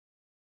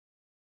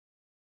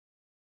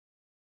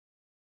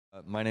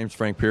My name's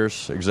Frank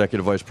Pearce,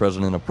 Executive Vice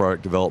President of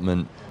Product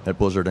Development at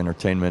Blizzard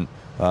Entertainment.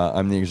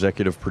 I'm the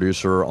executive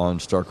producer on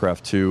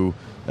StarCraft 2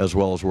 as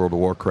well as World of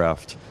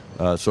Warcraft.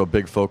 So a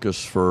big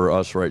focus for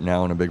us right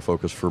now and a big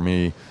focus for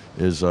me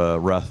is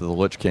Wrath of the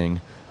Lich King.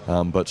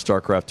 But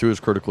StarCraft 2 is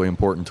critically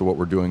important to what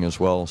we're doing as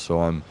well, so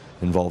I'm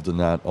involved in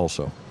that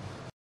also.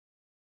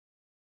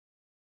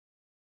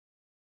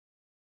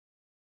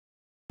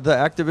 The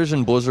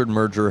Activision-Blizzard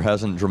merger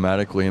hasn't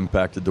dramatically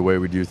impacted the way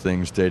we do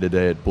things day to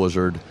day at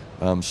Blizzard.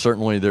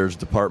 Certainly there's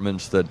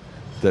departments that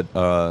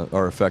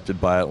are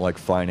affected by it, like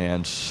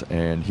finance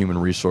and human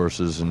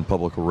resources and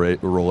public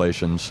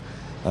relations.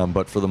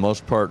 But for the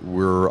most part,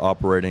 we're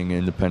operating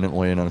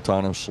independently and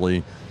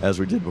autonomously as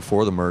we did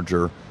before the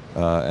merger.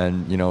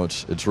 And you know,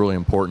 it's really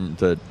important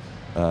that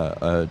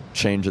a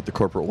change at the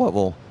corporate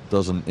level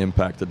doesn't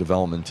impact the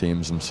development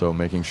teams, and so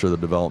making sure the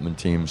development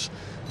teams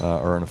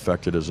are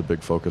unaffected is a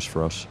big focus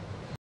for us.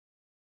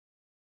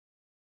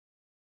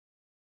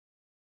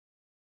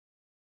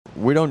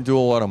 We don't do a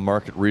lot of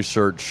market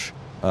research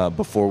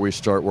before we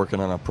start working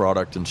on a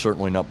product, and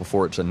certainly not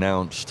before it's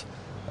announced.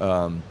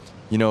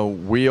 You know,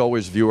 we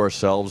always view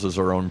ourselves as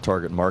our own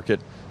target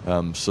market,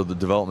 so the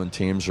development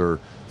teams are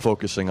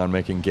focusing on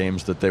making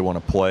games that they want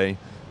to play.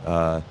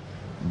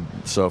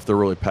 So if they're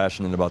really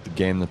passionate about the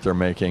game that they're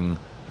making,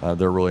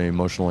 they're really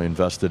emotionally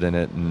invested in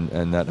it,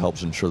 and that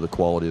helps ensure the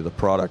quality of the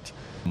product.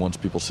 Once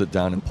people sit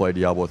down and play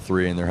Diablo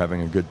 3 and they're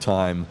having a good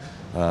time,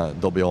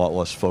 there'll be a lot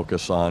less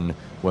focus on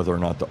whether or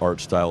not the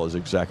art style is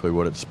exactly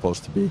what it's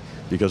supposed to be.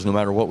 Because no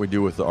matter what we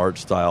do with the art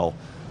style,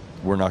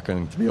 we're not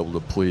going to be able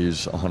to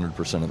please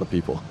 100% of the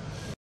people.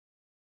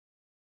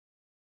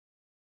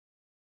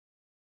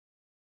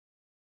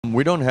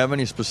 We don't have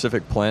any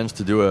specific plans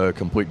to do a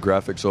complete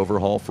graphics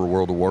overhaul for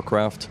World of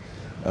Warcraft.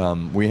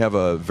 We have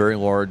a very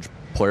large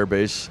player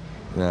base,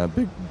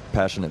 big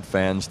passionate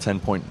fans,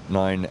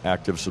 10.9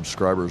 active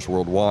subscribers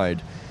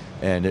worldwide,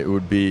 and it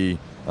would be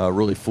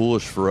really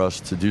foolish for us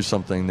to do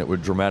something that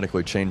would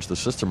dramatically change the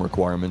system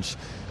requirements,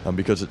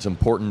 because it's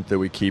important that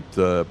we keep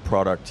the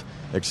product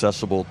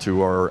accessible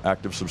to our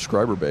active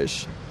subscriber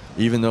base.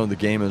 Even though the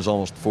game is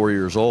almost 4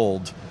 years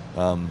old,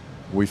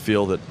 we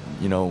feel that,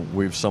 you know,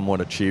 we've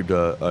somewhat achieved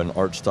an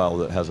art style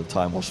that has a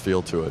timeless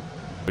feel to it.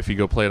 If you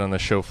go play it on the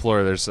show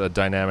floor, there's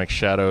dynamic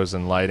shadows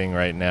and lighting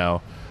right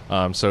now.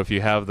 So if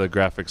you have the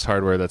graphics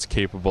hardware that's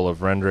capable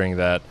of rendering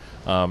that,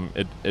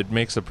 it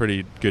makes a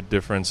pretty good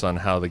difference on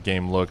how the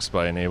game looks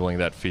by enabling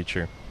that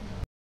feature.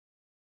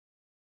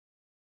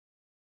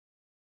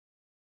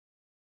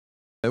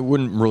 It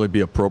wouldn't really be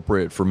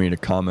appropriate for me to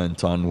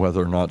comment on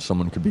whether or not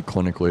someone could be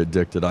clinically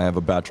addicted. I have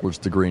a bachelor's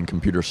degree in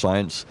computer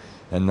science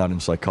and not in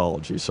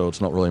psychology, so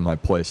it's not really my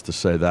place to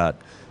say that.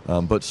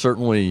 But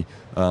certainly,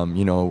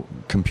 you know,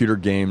 computer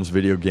games,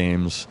 video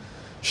games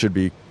should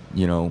be,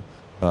 you know,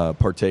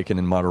 partaken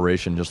in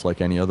moderation just like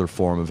any other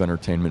form of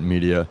entertainment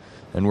media.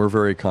 And we're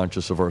very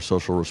conscious of our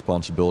social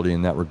responsibility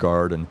in that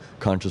regard, and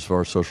conscious of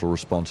our social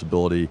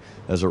responsibility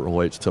as it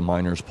relates to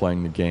minors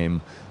playing the game.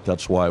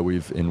 That's why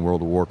in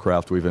World of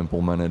Warcraft, we've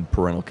implemented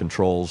parental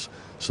controls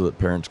so that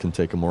parents can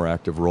take a more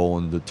active role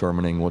in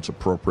determining what's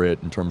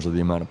appropriate in terms of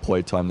the amount of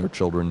playtime their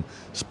children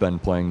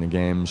spend playing the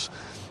games.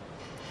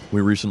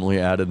 We recently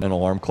added an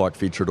alarm clock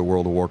feature to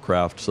World of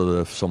Warcraft so that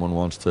if someone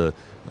wants to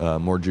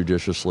more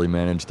judiciously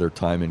manage their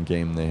time in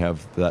game, they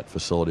have that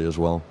facility as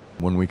well.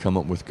 When we come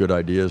up with good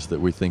ideas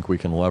that we think we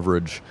can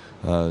leverage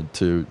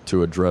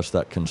to address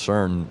that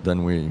concern,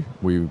 then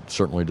we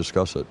certainly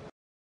discuss it.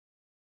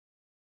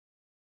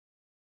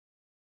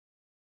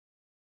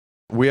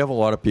 We have a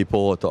lot of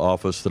people at the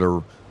office that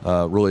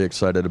are really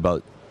excited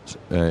about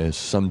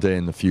someday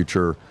in the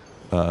future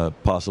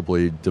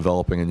possibly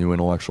developing a new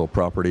intellectual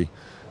property.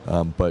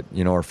 But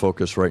you know, our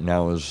focus right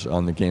now is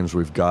on the games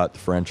we've got, the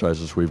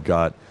franchises we've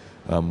got.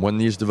 When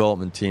these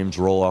development teams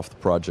roll off the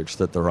projects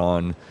that they're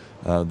on,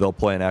 they'll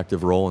play an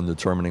active role in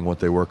determining what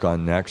they work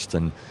on next.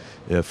 And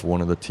if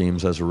one of the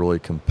teams has a really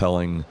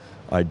compelling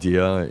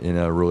idea in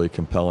a really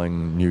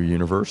compelling new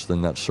universe,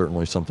 then that's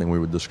certainly something we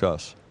would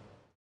discuss.